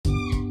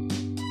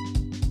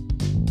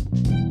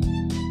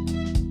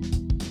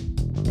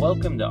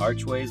Welcome to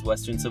Archway's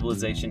Western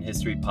Civilization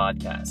History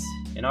Podcast.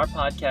 In our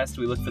podcast,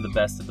 we look for the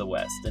best of the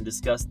West and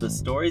discuss the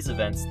stories,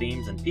 events,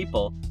 themes, and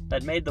people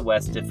that made the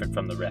West different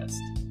from the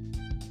rest.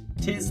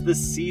 'Tis the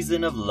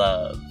season of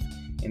love.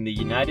 In the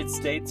United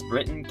States,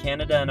 Britain,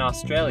 Canada, and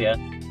Australia,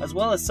 as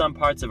well as some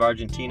parts of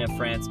Argentina,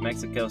 France,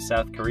 Mexico,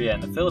 South Korea,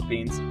 and the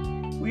Philippines,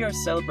 we are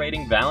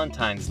celebrating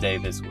Valentine's Day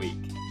this week.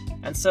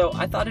 And so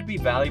I thought it'd be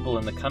valuable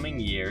in the coming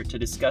year to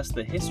discuss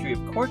the history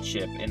of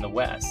courtship in the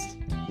West.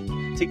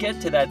 To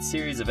get to that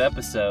series of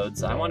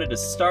episodes, I wanted to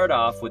start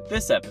off with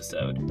this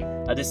episode,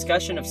 a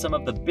discussion of some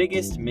of the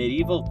biggest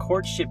medieval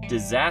courtship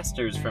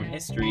disasters from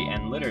history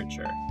and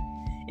literature.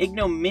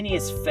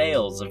 Ignominious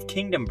fails of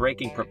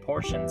kingdom-breaking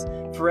proportions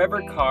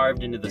forever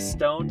carved into the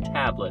stone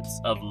tablets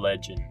of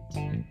legend.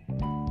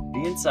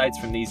 The insights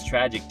from these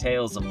tragic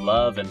tales of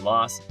love and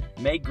loss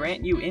may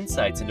grant you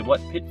insights into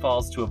what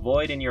pitfalls to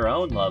avoid in your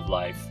own love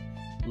life,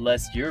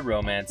 lest your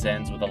romance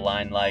ends with a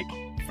line like,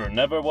 "For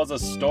never was a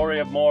story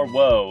of more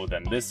woe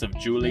than this of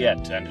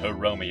Juliet and her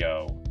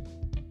Romeo."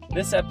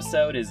 This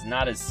episode is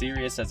not as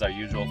serious as our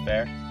usual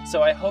fare,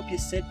 so I hope you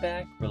sit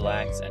back,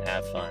 relax, and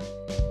have fun.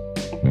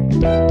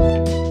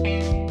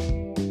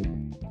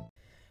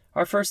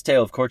 Our first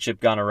tale of courtship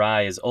gone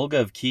awry is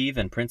Olga of Kiev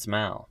and Prince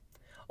Mal.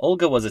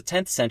 Olga was a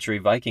 10th century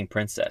Viking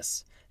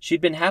princess.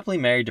 She'd been happily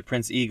married to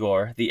Prince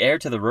Igor, the heir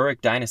to the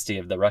Rurik dynasty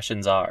of the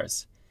Russian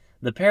Tsars.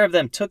 The pair of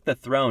them took the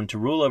throne to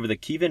rule over the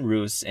Kievan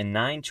Rus in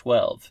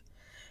 912.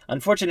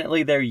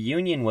 Unfortunately, their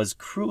union was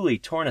cruelly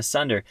torn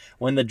asunder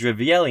when the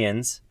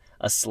Drevlians,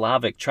 a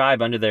Slavic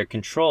tribe under their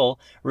control,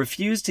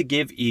 refused to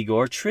give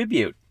Igor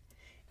tribute.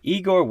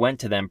 Igor went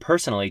to them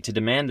personally to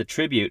demand the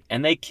tribute,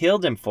 and they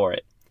killed him for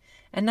it.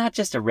 And not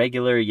just a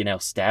regular,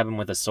 stab him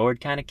with a sword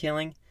kind of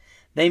killing.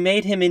 They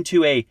made him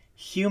into a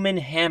human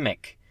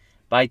hammock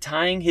by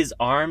tying his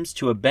arms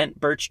to a bent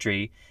birch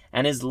tree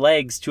and his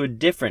legs to a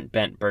different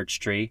bent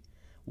birch tree.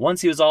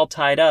 Once he was all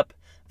tied up,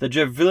 the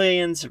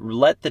Drevlians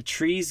let the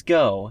trees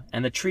go,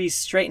 and the trees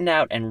straightened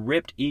out and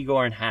ripped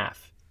Igor in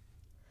half.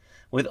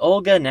 With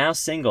Olga now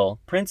single,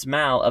 Prince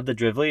Mal of the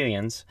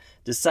Drevlians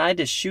decided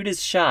to shoot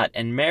his shot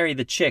and marry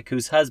the chick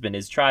whose husband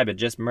his tribe had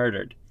just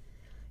murdered.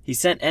 He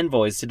sent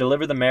envoys to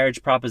deliver the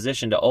marriage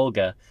proposition to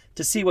Olga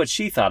to see what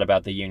she thought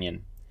about the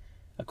union.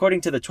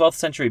 According to the 12th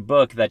century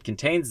book that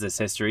contains this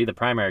history, the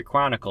Primary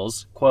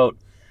Chronicles, quote,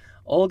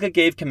 Olga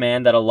gave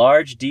command that a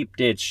large, deep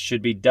ditch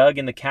should be dug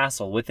in the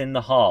castle within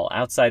the hall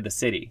outside the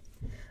city.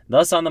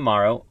 Thus on the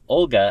morrow,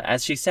 Olga,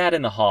 as she sat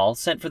in the hall,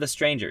 sent for the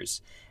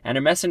strangers, and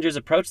her messengers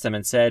approached them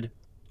and said,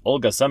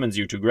 "Olga summons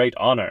you to great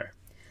honor."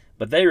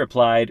 But they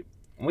replied,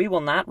 "We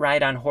will not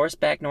ride on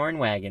horseback nor in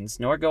wagons,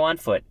 nor go on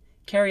foot.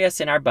 Carry us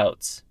in our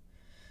boats."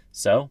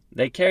 So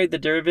they carried the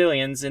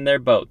Drevlians in their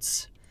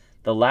boats.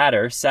 The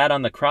latter sat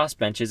on the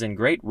crossbenches in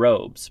great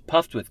robes,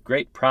 puffed with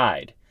great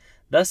pride.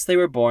 Thus they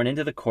were borne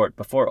into the court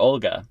before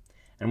Olga,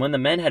 and when the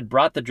men had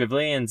brought the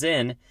Drevlians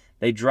in,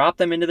 they dropped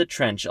them into the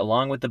trench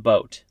along with the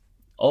boat.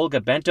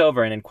 Olga bent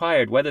over and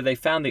inquired whether they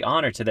found the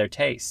honor to their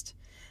taste.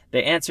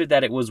 They answered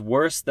that it was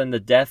worse than the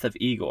death of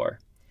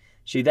Igor.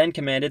 She then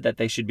commanded that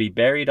they should be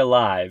buried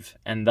alive,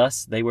 and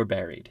thus they were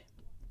buried.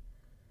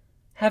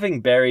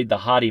 Having buried the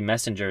haughty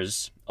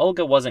messengers,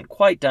 Olga wasn't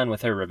quite done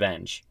with her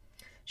revenge.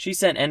 She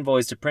sent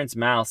envoys to Prince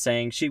Mal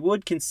saying she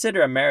would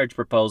consider a marriage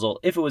proposal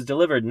if it was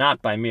delivered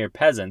not by mere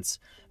peasants,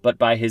 but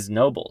by his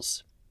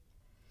nobles.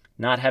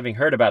 Not having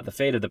heard about the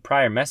fate of the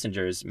prior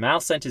messengers,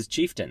 Mal sent his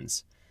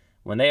chieftains.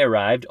 When they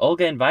arrived,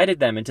 Olga invited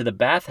them into the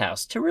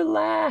bathhouse to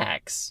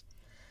relax.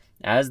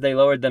 As they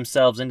lowered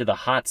themselves into the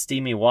hot,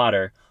 steamy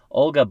water,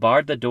 Olga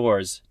barred the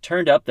doors,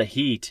 turned up the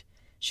heat.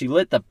 She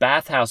lit the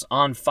bathhouse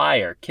on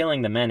fire,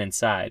 killing the men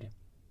inside.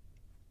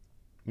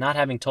 Not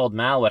having told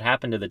Mal what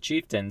happened to the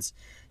chieftains,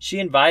 she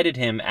invited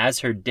him as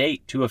her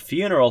date to a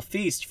funeral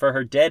feast for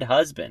her dead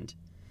husband.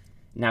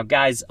 Now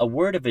guys, a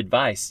word of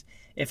advice.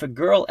 If a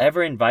girl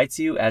ever invites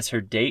you as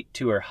her date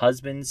to her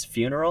husband's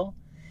funeral,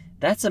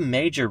 that's a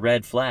major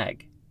red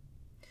flag.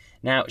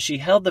 Now, she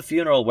held the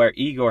funeral where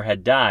Igor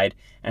had died,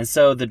 and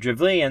so the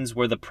Drevlians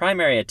were the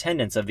primary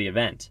attendants of the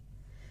event.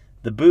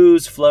 The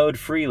booze flowed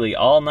freely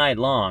all night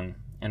long,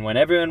 and when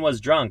everyone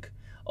was drunk,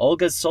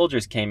 Olga's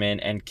soldiers came in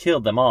and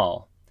killed them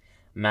all.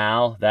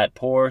 Mal, that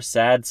poor,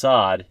 sad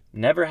sod,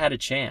 never had a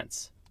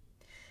chance.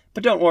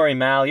 But don't worry,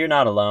 Mal, you're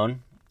not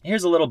alone.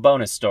 Here's a little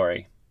bonus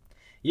story.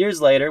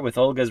 Years later, with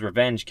Olga's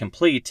revenge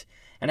complete,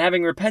 and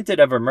having repented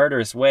of her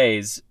murderous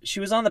ways, she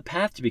was on the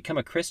path to become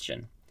a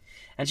Christian.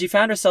 And she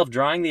found herself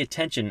drawing the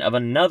attention of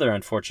another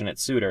unfortunate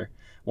suitor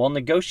while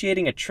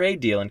negotiating a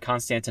trade deal in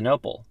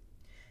Constantinople.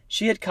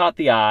 She had caught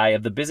the eye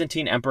of the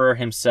Byzantine emperor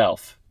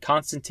himself,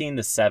 Constantine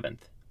VII.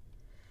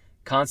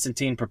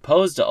 Constantine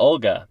proposed to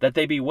Olga that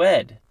they be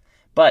wed,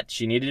 but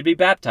she needed to be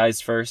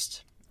baptized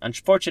first.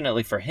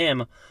 Unfortunately for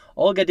him,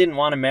 Olga didn't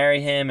want to marry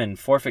him and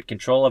forfeit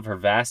control of her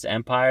vast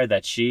empire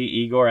that she,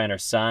 Igor, and her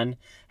son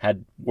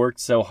had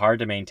worked so hard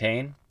to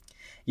maintain.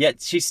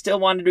 Yet she still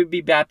wanted to be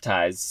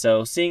baptized,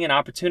 so seeing an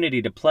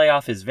opportunity to play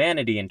off his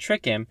vanity and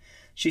trick him,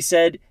 She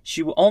said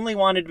she only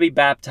wanted to be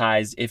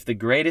baptized if the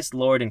greatest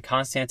lord in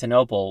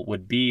Constantinople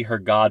would be her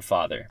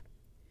godfather.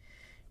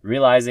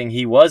 Realizing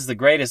he was the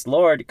greatest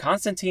lord,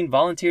 Constantine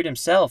volunteered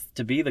himself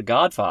to be the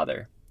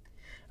godfather.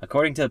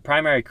 According to the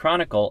primary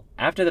chronicle,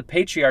 after the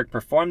patriarch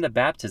performed the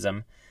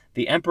baptism,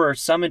 the emperor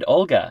summoned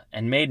Olga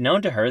and made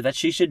known to her that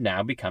she should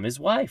now become his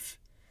wife.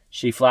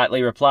 She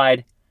flatly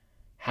replied,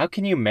 "How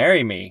can you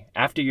marry me,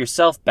 after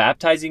yourself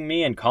baptizing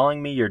me and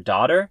calling me your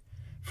daughter?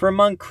 For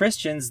among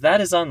Christians that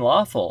is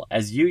unlawful,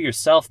 as you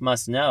yourself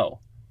must know."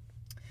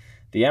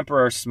 The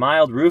emperor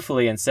smiled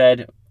ruefully and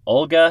said,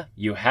 "Olga,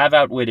 you have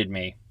outwitted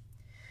me."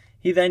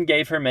 He then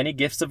gave her many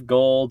gifts of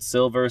gold,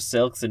 silver,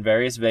 silks, and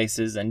various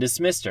vases, and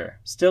dismissed her,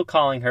 still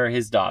calling her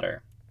his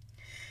daughter.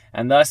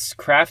 And thus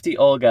crafty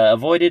Olga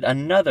avoided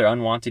another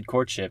unwanted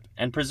courtship,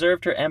 and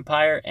preserved her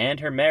empire and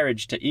her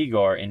marriage to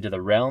Igor into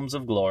the realms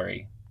of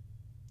glory.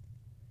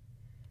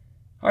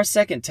 Our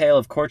second tale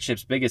of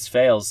courtship's biggest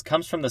fails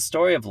comes from the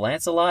story of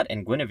Lancelot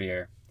and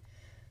Guinevere.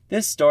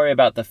 This story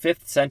about the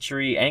 5th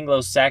century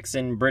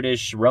Anglo-Saxon,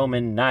 British,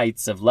 Roman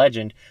knights of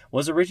legend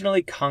was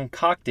originally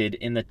concocted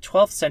in the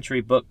 12th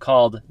century book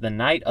called The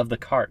Knight of the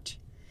Cart.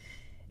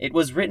 It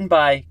was written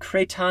by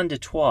Crétin de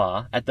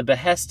Troyes at the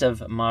behest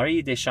of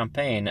Marie de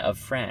Champagne of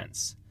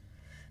France.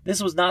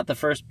 This was not the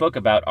first book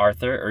about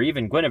Arthur or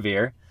even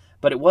Guinevere,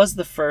 but it was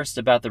the first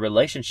about the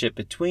relationship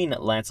between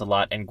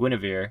Lancelot and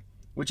Guinevere,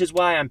 which is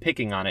why I'm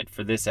picking on it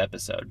for this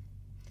episode.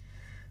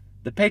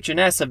 The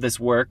patroness of this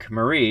work,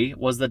 Marie,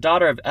 was the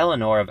daughter of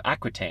Eleanor of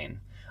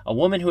Aquitaine, a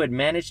woman who had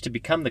managed to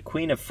become the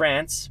Queen of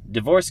France,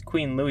 divorce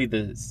King Louis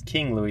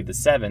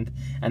VII,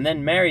 and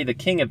then marry the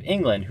King of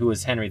England, who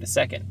was Henry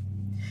II.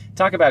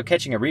 Talk about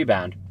catching a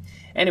rebound.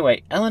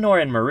 Anyway, Eleanor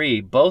and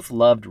Marie both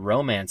loved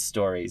romance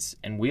stories,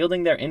 and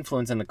wielding their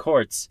influence in the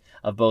courts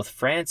of both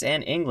France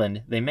and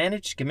England, they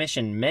managed to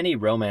commission many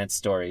romance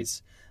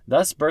stories,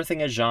 thus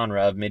birthing a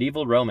genre of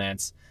medieval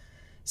romance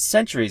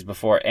centuries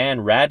before Anne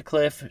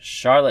Radcliffe,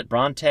 Charlotte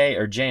Bronte,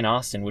 or Jane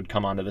Austen would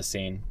come onto the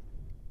scene.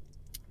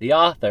 The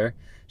author,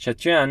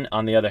 Chatillon,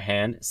 on the other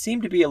hand,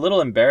 seemed to be a little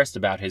embarrassed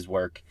about his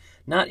work,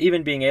 not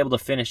even being able to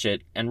finish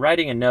it, and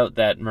writing a note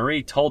that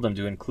Marie told him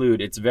to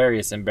include its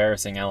various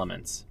embarrassing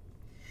elements.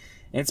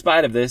 In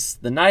spite of this,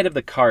 The Knight of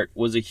the Cart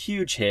was a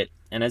huge hit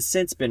and has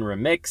since been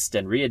remixed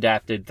and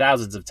readapted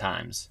thousands of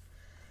times.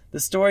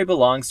 The story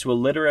belongs to a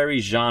literary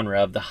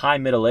genre of the High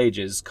Middle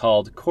Ages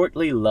called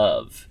courtly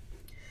love.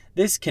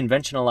 This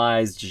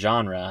conventionalized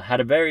genre had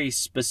a very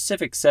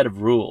specific set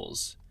of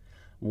rules.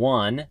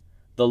 1.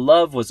 The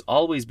love was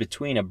always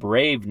between a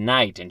brave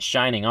knight in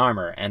shining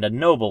armor and a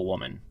noble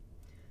woman.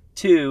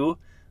 2.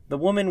 The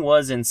woman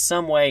was in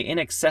some way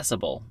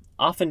inaccessible,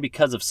 often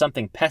because of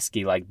something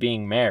pesky like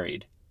being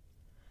married.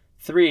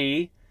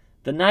 3.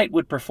 The knight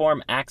would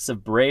perform acts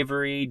of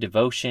bravery,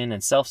 devotion,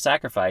 and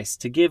self-sacrifice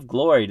to give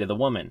glory to the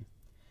woman.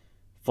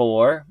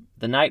 4.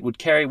 The knight would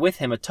carry with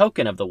him a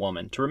token of the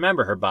woman to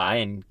remember her by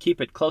and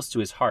keep it close to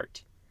his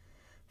heart.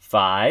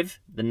 5.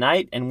 The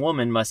knight and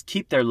woman must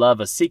keep their love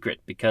a secret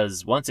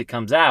because once it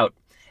comes out,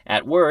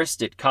 at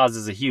worst it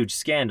causes a huge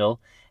scandal,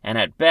 and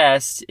at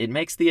best it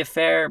makes the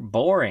affair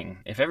boring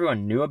if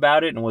everyone knew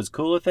about it and was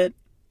cool with it.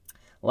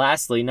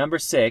 Lastly, number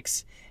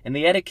 6, in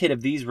the etiquette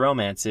of these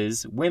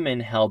romances, women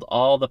held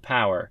all the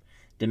power,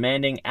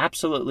 demanding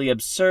absolutely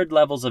absurd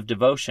levels of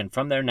devotion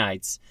from their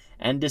knights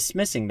and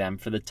dismissing them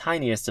for the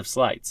tiniest of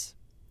slights.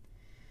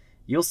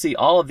 You'll see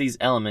all of these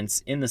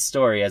elements in the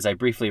story as I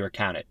briefly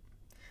recount it.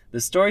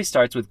 The story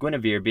starts with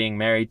Guinevere being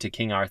married to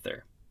King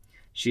Arthur.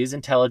 She is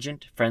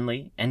intelligent,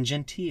 friendly, and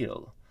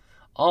genteel.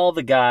 All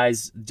the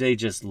guys, they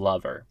just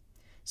love her.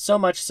 So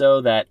much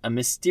so that a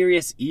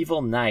mysterious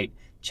evil knight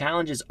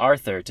challenges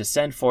Arthur to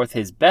send forth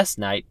his best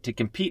knight to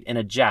compete in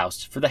a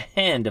joust for the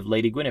hand of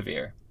Lady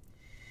Guinevere.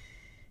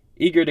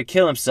 Eager to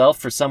kill himself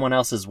for someone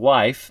else's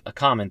wife, a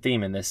common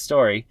theme in this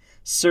story,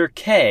 Sir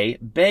Kay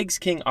begs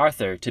King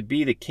Arthur to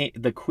be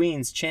the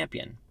Queen's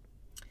champion.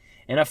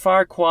 In a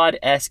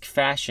Farquaad-esque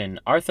fashion,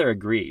 Arthur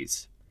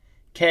agrees.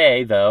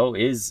 Kay, though,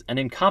 is an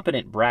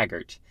incompetent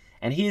braggart,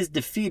 and he is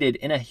defeated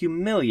in a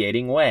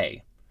humiliating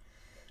way.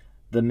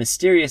 The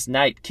mysterious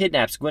knight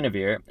kidnaps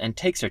Guinevere and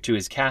takes her to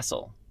his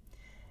castle.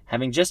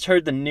 Having just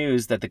heard the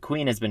news that the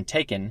queen has been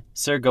taken,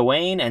 Sir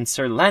Gawain and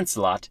Sir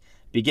Lancelot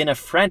begin a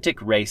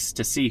frantic race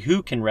to see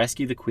who can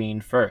rescue the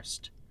queen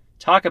first.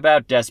 Talk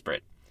about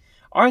desperate.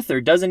 Arthur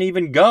doesn't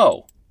even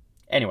go.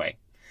 Anyway,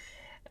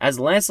 as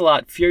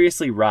Lancelot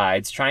furiously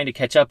rides, trying to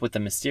catch up with the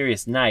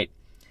mysterious knight,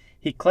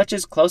 he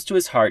clutches close to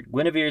his heart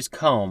Guinevere's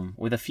comb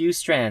with a few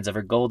strands of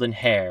her golden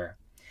hair.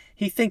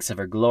 He thinks of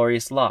her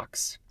glorious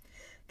locks.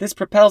 This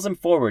propels him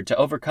forward to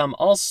overcome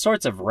all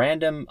sorts of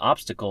random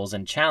obstacles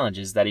and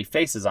challenges that he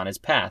faces on his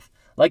path,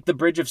 like the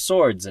Bridge of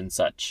Swords and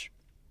such.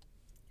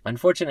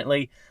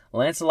 Unfortunately,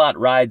 Lancelot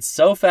rides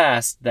so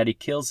fast that he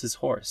kills his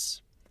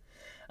horse.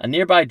 A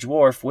nearby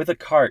dwarf with a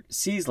cart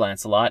sees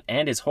Lancelot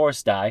and his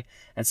horse die,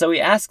 and so he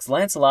asks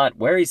Lancelot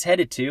where he's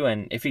headed to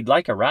and if he'd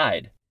like a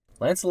ride.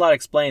 Lancelot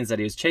explains that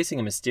he was chasing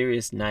a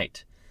mysterious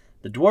knight.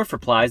 The dwarf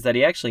replies that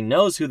he actually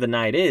knows who the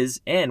knight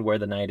is and where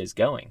the knight is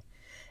going.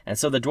 and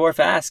so the dwarf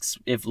asks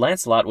if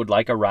Lancelot would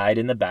like a ride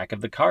in the back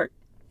of the cart.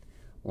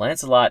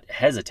 Lancelot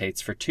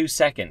hesitates for 2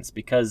 seconds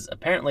because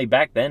apparently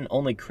back then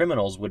only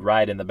criminals would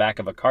ride in the back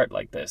of a cart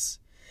like this,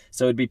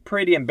 so it'd be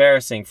pretty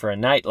embarrassing for a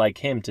knight like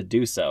him to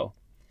do so.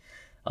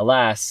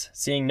 Alas,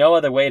 seeing no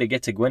other way to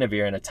get to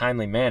Guinevere in a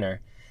timely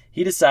manner,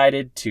 he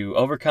decided to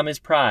overcome his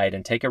pride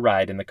and take a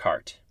ride in the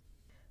cart.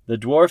 The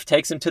dwarf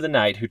takes him to the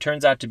knight, who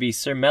turns out to be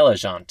Sir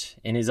Meligant,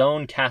 in his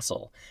own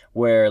castle,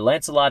 where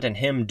Lancelot and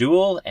him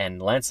duel,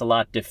 and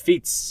Lancelot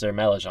defeats Sir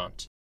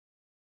Meligant.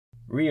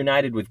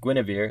 Reunited with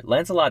Guinevere,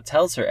 Lancelot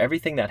tells her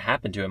everything that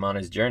happened to him on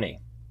his journey.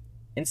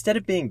 Instead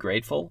of being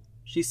grateful,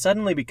 she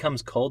suddenly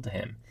becomes cold to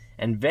him,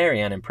 and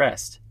very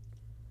unimpressed.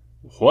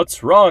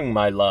 "What's wrong,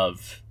 my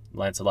love?"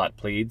 Lancelot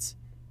pleads.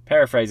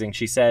 Paraphrasing,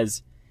 she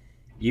says,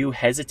 "You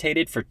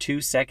hesitated for 2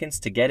 seconds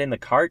to get in the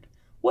cart?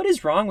 What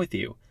is wrong with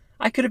you?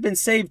 I could have been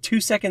saved 2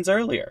 seconds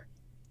earlier."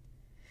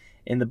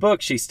 In the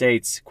book, she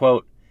states,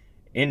 quote,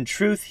 "In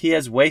truth, he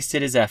has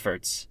wasted his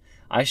efforts.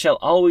 I shall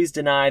always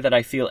deny that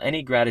I feel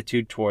any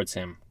gratitude towards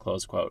him."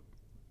 Close quote.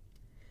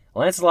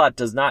 Lancelot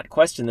does not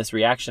question this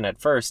reaction at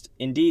first.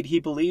 Indeed,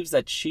 he believes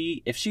that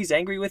if she's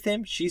angry with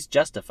him, she's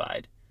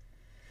justified.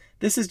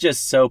 This is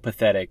just so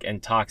pathetic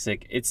and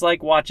toxic. It's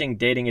like watching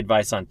dating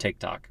advice on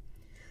TikTok.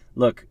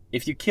 Look,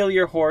 if you kill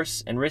your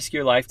horse and risk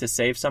your life to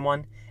save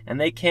someone, and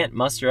they can't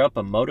muster up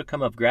a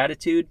modicum of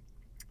gratitude,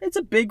 it's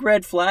a big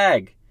red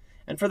flag.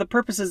 And for the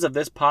purposes of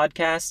this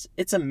podcast,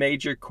 it's a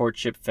major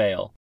courtship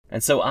fail.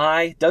 And so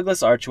I,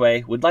 Douglas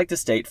Archway, would like to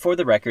state for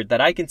the record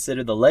that I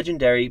consider the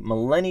legendary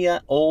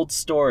millennia-old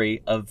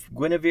story of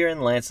Guinevere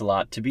and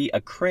Lancelot to be a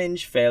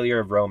cringe failure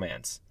of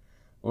romance.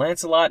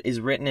 Lancelot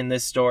is written in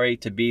this story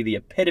to be the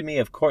epitome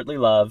of courtly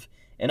love.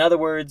 In other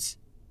words,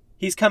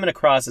 he's coming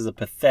across as a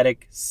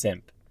pathetic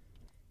simp.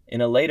 In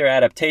a later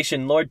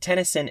adaptation, Lord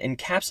Tennyson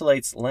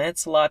encapsulates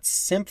Lancelot's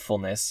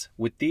simpfulness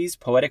with these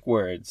poetic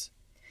words.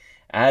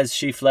 "As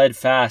she fled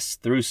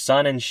fast through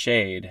sun and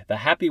shade, the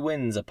happy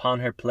winds upon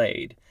her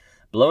played,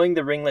 blowing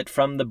the ringlet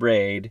from the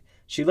braid.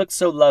 She looked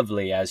so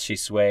lovely as she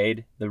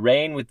swayed the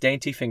rein with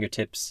dainty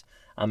fingertips.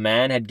 A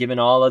man had given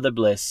all other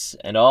bliss,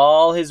 and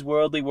all his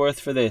worldly worth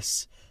for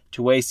this,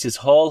 to waste his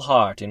whole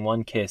heart in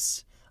one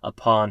kiss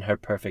upon her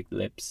perfect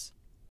lips."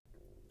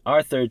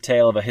 Our third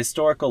tale of a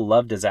historical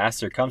love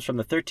disaster comes from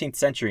the 13th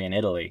century in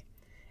Italy.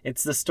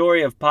 It's the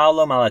story of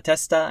Paolo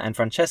Malatesta and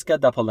Francesca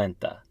da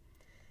Polenta.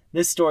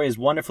 This story is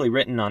wonderfully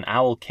written on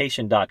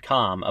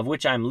owlcation.com, of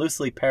which I'm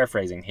loosely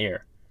paraphrasing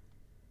here.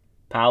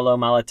 Paolo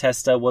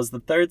Malatesta was the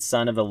third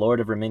son of the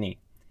Lord of Rimini.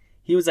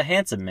 He was a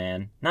handsome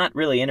man, not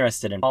really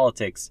interested in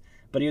politics,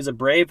 but he was a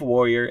brave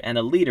warrior and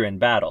a leader in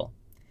battle.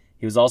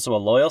 He was also a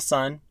loyal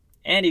son,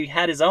 and he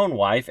had his own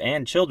wife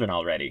and children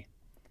already.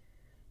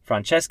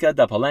 Francesca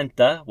da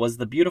Polenta was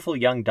the beautiful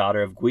young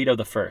daughter of Guido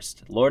I,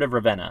 Lord of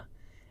Ravenna,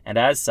 and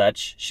as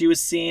such, she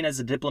was seen as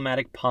a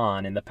diplomatic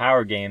pawn in the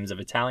power games of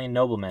Italian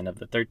noblemen of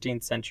the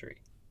 13th century.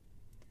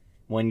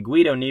 When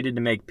Guido needed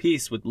to make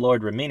peace with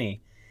Lord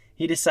Rimini,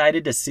 he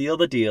decided to seal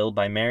the deal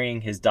by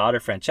marrying his daughter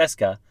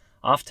Francesca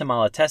off to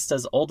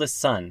Malatesta's oldest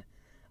son,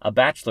 a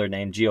bachelor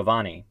named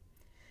Giovanni.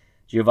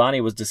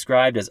 Giovanni was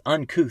described as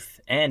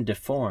uncouth and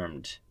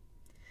deformed.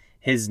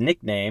 His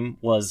nickname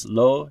was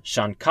Lo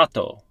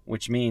Sciancato,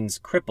 which means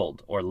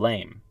crippled or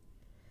lame.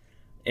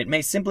 It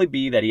may simply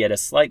be that he had a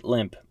slight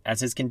limp,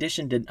 as his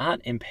condition did not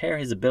impair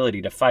his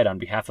ability to fight on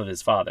behalf of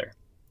his father.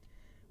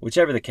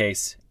 Whichever the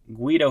case,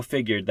 Guido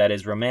figured that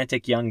his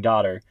romantic young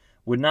daughter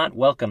would not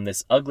welcome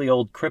this ugly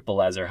old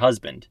cripple as her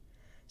husband,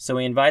 so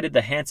he invited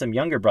the handsome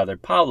younger brother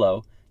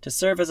Paolo to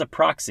serve as a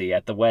proxy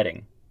at the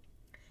wedding.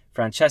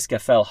 Francesca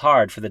fell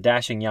hard for the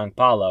dashing young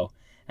Paolo,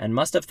 and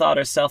must have thought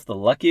herself the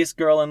luckiest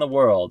girl in the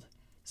world,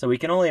 so we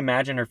can only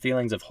imagine her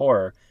feelings of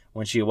horror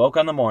when she awoke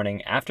on the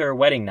morning after her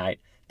wedding night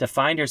to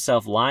find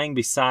herself lying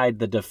beside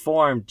the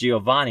deformed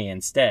Giovanni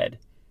instead.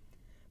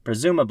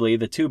 Presumably,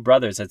 the two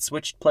brothers had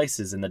switched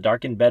places in the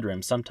darkened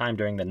bedroom sometime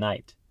during the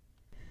night.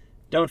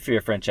 Don't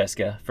fear,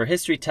 Francesca, for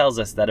history tells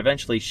us that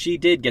eventually she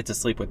did get to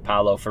sleep with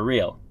Paolo for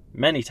real.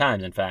 Many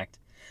times, in fact.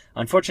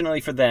 Unfortunately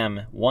for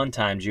them, one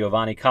time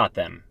Giovanni caught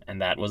them,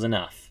 and that was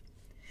enough.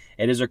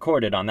 It is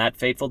recorded on that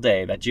fateful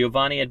day that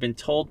Giovanni had been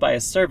told by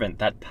a servant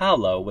that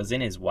Paolo was in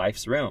his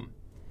wife's room.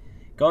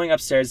 Going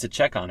upstairs to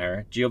check on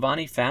her,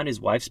 Giovanni found his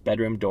wife's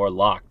bedroom door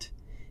locked.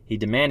 He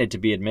demanded to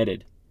be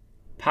admitted.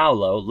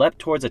 Paolo leapt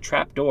towards a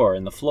trap door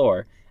in the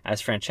floor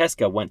as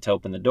Francesca went to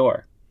open the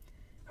door.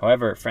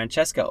 However,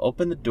 Francesca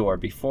opened the door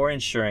before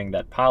ensuring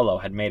that Paolo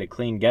had made a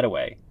clean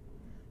getaway.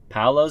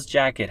 Paolo's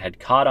jacket had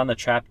caught on the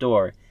trap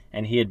door,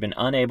 and he had been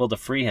unable to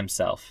free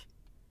himself.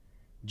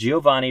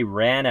 Giovanni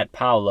ran at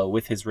Paolo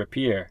with his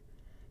rapier.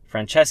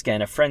 Francesca,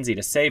 in a frenzy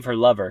to save her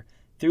lover,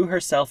 threw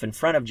herself in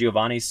front of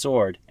Giovanni's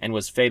sword and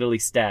was fatally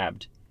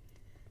stabbed.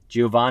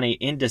 Giovanni,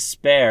 in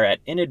despair at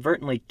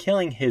inadvertently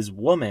killing his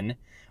woman,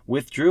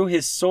 withdrew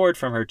his sword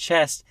from her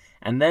chest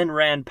and then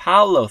ran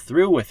Paolo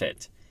through with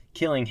it,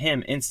 killing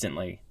him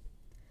instantly.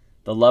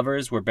 The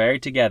lovers were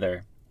buried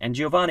together, and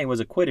Giovanni was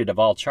acquitted of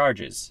all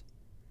charges.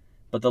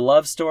 But the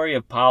love story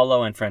of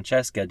Paolo and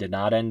Francesca did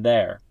not end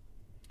there.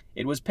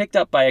 It was picked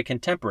up by a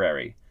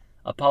contemporary,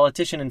 a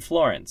politician in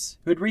Florence,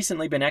 who had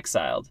recently been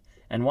exiled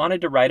and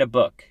wanted to write a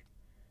book.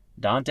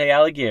 Dante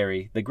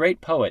Alighieri, the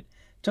great poet,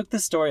 took the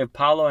story of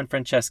Paolo and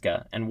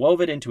Francesca and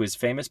wove it into his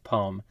famous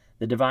poem,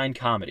 The Divine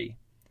Comedy.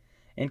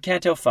 In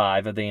Canto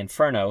 5 of the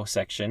Inferno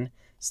section,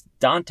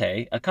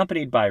 Dante,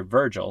 accompanied by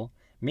Virgil,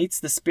 meets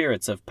the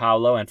spirits of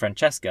Paolo and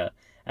Francesca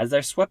as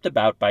they're swept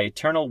about by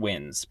eternal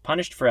winds,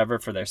 punished forever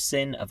for their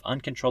sin of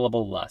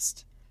uncontrollable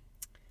lust.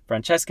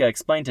 Francesca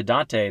explained to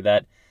Dante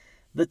that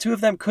the two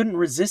of them couldn't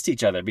resist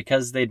each other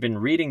because they'd been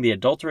reading the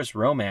adulterous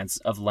romance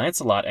of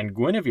Lancelot and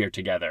Guinevere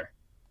together.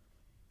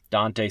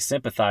 Dante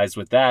sympathized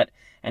with that,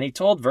 and he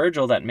told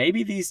Virgil that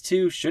maybe these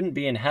two shouldn't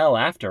be in hell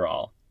after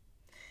all.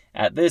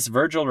 At this,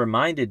 Virgil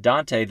reminded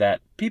Dante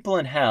that people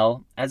in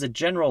hell, as a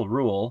general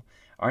rule,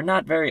 are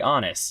not very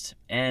honest,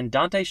 and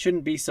Dante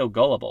shouldn't be so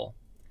gullible.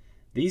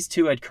 These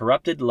two had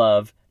corrupted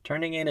love,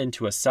 turning it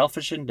into a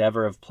selfish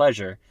endeavor of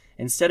pleasure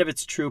instead of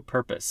its true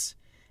purpose.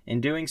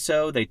 In doing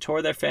so, they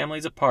tore their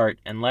families apart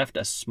and left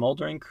a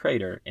smoldering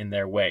crater in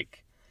their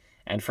wake.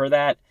 And for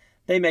that,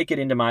 they make it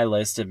into my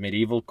list of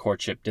medieval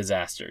courtship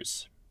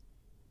disasters.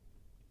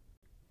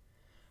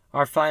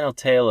 Our final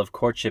tale of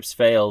courtship's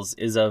fails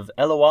is of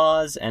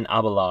Eloise and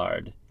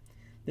Abelard.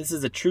 This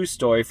is a true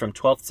story from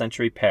 12th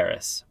century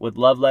Paris, with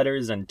love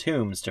letters and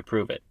tombs to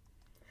prove it.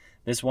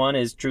 This one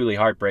is truly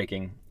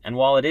heartbreaking, and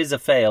while it is a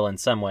fail in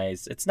some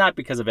ways, it's not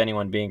because of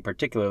anyone being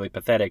particularly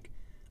pathetic,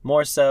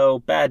 more so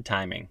bad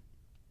timing.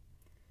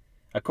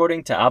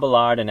 According to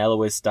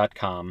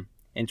AbelardandEloise.com,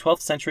 in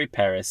 12th century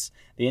Paris,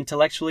 the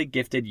intellectually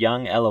gifted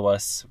young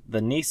Eloise,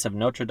 the niece of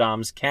Notre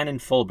Dame's Canon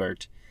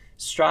Fulbert,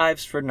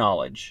 strives for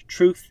knowledge,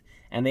 truth,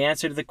 and the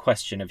answer to the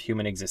question of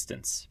human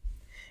existence.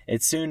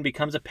 It soon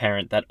becomes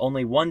apparent that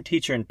only one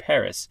teacher in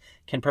Paris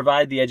can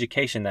provide the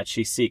education that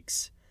she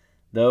seeks.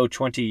 Though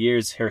 20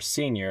 years her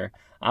senior,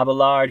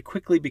 Abelard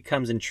quickly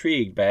becomes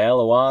intrigued by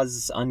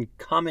Eloise's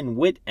uncommon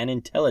wit and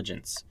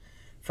intelligence,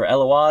 for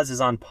Eloise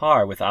is on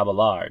par with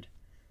Abelard.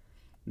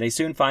 They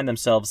soon find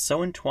themselves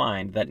so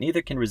entwined that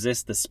neither can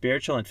resist the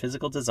spiritual and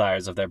physical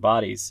desires of their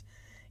bodies,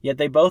 yet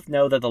they both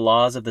know that the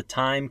laws of the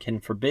time can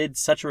forbid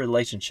such a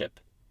relationship.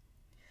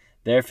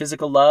 Their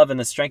physical love and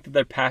the strength of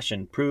their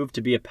passion proved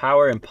to be a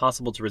power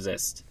impossible to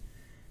resist.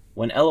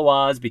 When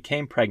Eloise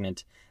became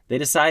pregnant, they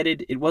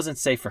decided it wasn't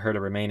safe for her to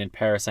remain in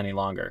Paris any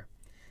longer.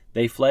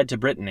 They fled to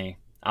Brittany,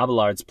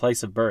 Abelard's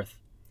place of birth.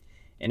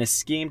 In a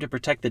scheme to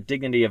protect the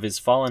dignity of his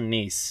fallen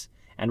niece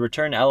and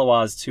return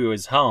Eloise to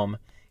his home,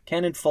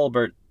 Canon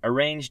Fulbert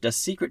arranged a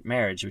secret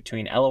marriage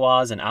between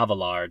Eloise and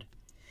Abelard.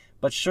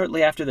 But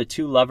shortly after the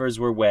two lovers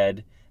were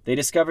wed, they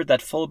discovered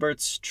that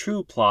Fulbert's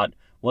true plot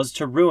was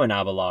to ruin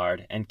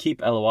Abelard and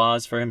keep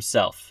Eloise for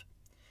himself.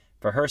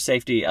 For her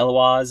safety,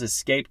 Eloise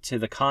escaped to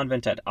the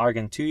convent at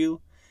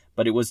Argenteuil,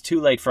 but it was too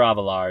late for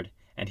Abelard,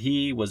 and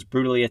he was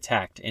brutally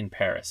attacked in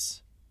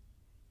Paris.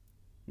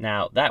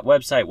 Now, that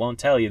website won't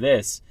tell you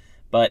this,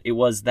 but it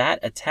was that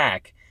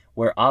attack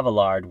where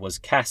Abelard was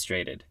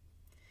castrated.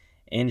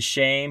 In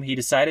shame, he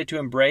decided to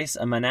embrace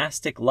a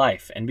monastic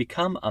life and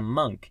become a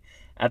monk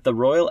at the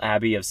royal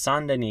abbey of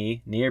Saint-Denis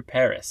near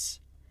Paris.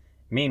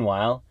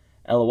 Meanwhile,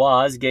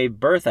 Eloise gave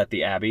birth at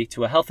the abbey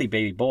to a healthy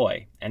baby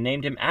boy and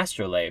named him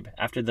Astrolabe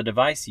after the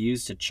device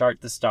used to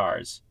chart the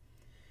stars.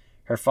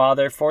 Her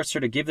father forced her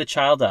to give the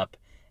child up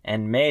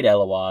and made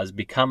Eloise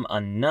become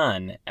a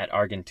nun at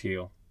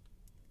Argenteuil.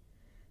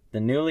 The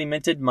newly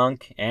minted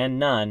monk and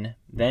nun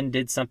then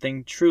did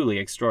something truly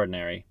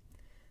extraordinary.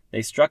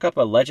 They struck up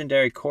a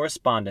legendary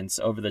correspondence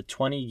over the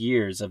 20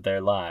 years of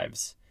their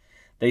lives.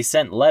 They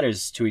sent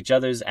letters to each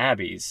other's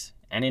abbeys,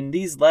 and in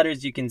these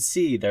letters you can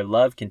see their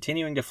love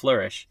continuing to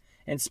flourish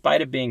in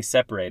spite of being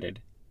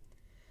separated.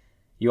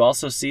 You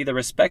also see the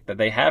respect that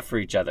they have for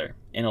each other,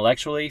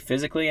 intellectually,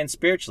 physically, and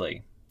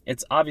spiritually.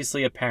 It's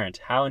obviously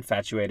apparent how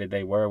infatuated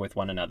they were with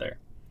one another.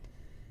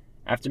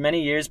 After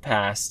many years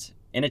passed,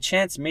 in a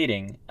chance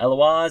meeting,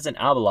 Eloise and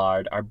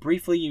Abelard are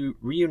briefly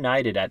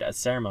reunited at a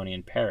ceremony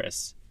in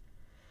Paris.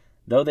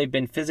 Though they've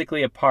been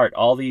physically apart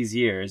all these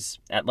years,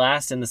 at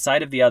last, in the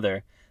sight of the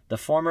other, the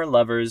former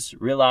lovers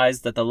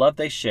realize that the love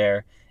they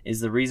share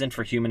is the reason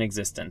for human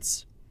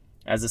existence.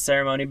 As the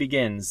ceremony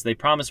begins, they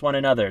promise one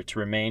another to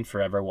remain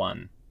forever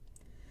one.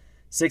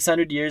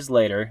 600 years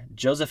later,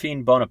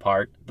 Josephine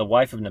Bonaparte, the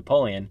wife of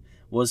Napoleon,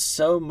 was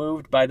so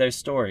moved by their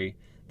story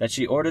that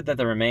she ordered that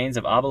the remains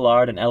of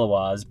Abelard and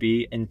Eloise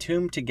be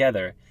entombed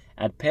together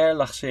at Père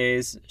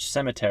Lachaise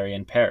cemetery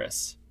in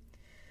Paris.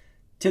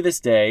 To this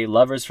day,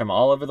 lovers from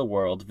all over the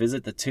world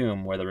visit the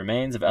tomb where the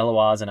remains of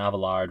Eloise and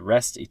Abelard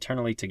rest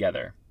eternally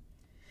together.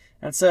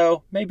 And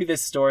so, maybe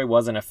this story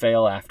wasn't a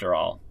fail after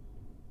all.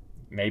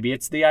 Maybe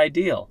it's the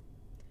ideal.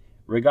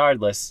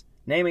 Regardless,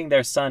 naming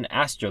their son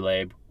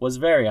Astrolabe was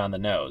very on the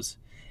nose.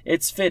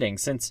 It's fitting,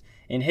 since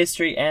in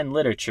history and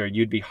literature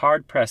you'd be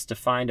hard-pressed to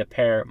find a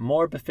pair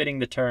more befitting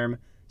the term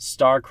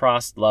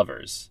star-crossed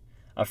lovers,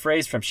 a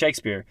phrase from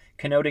Shakespeare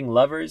connoting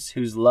lovers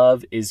whose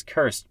love is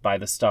cursed by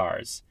the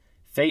stars.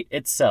 Fate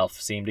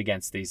itself seemed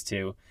against these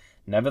two,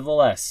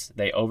 Nevertheless,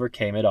 they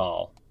overcame it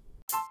all.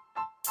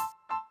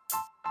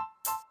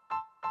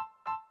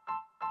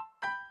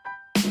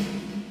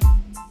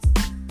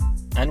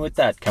 And with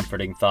that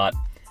comforting thought,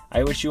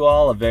 I wish you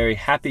all a very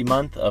happy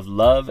month of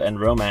love and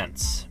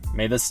romance.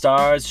 May the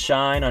stars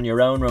shine on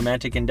your own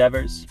romantic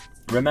endeavors.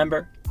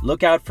 Remember,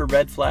 look out for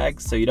red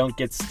flags so you don't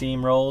get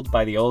steamrolled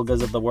by the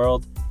Olgas of the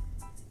world.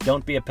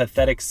 Don't be a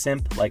pathetic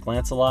simp like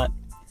Lancelot.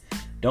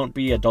 Don't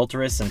be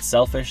adulterous and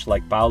selfish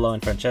like Paolo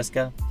and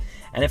Francesca.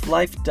 And if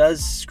life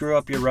does screw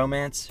up your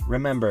romance,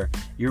 remember,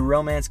 your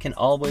romance can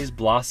always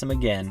blossom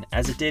again,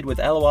 as it did with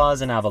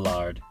Eloise and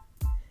Abelard.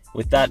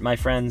 With that, my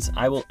friends,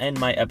 I will end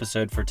my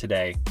episode for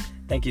today.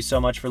 Thank you so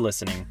much for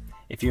listening.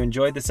 If you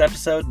enjoyed this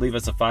episode, leave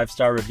us a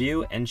 5-star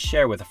review and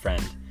share with a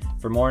friend.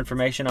 For more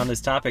information on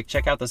this topic,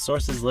 check out the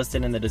sources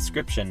listed in the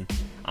description.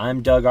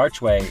 I'm Doug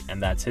Archway,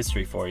 and that's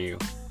history for you.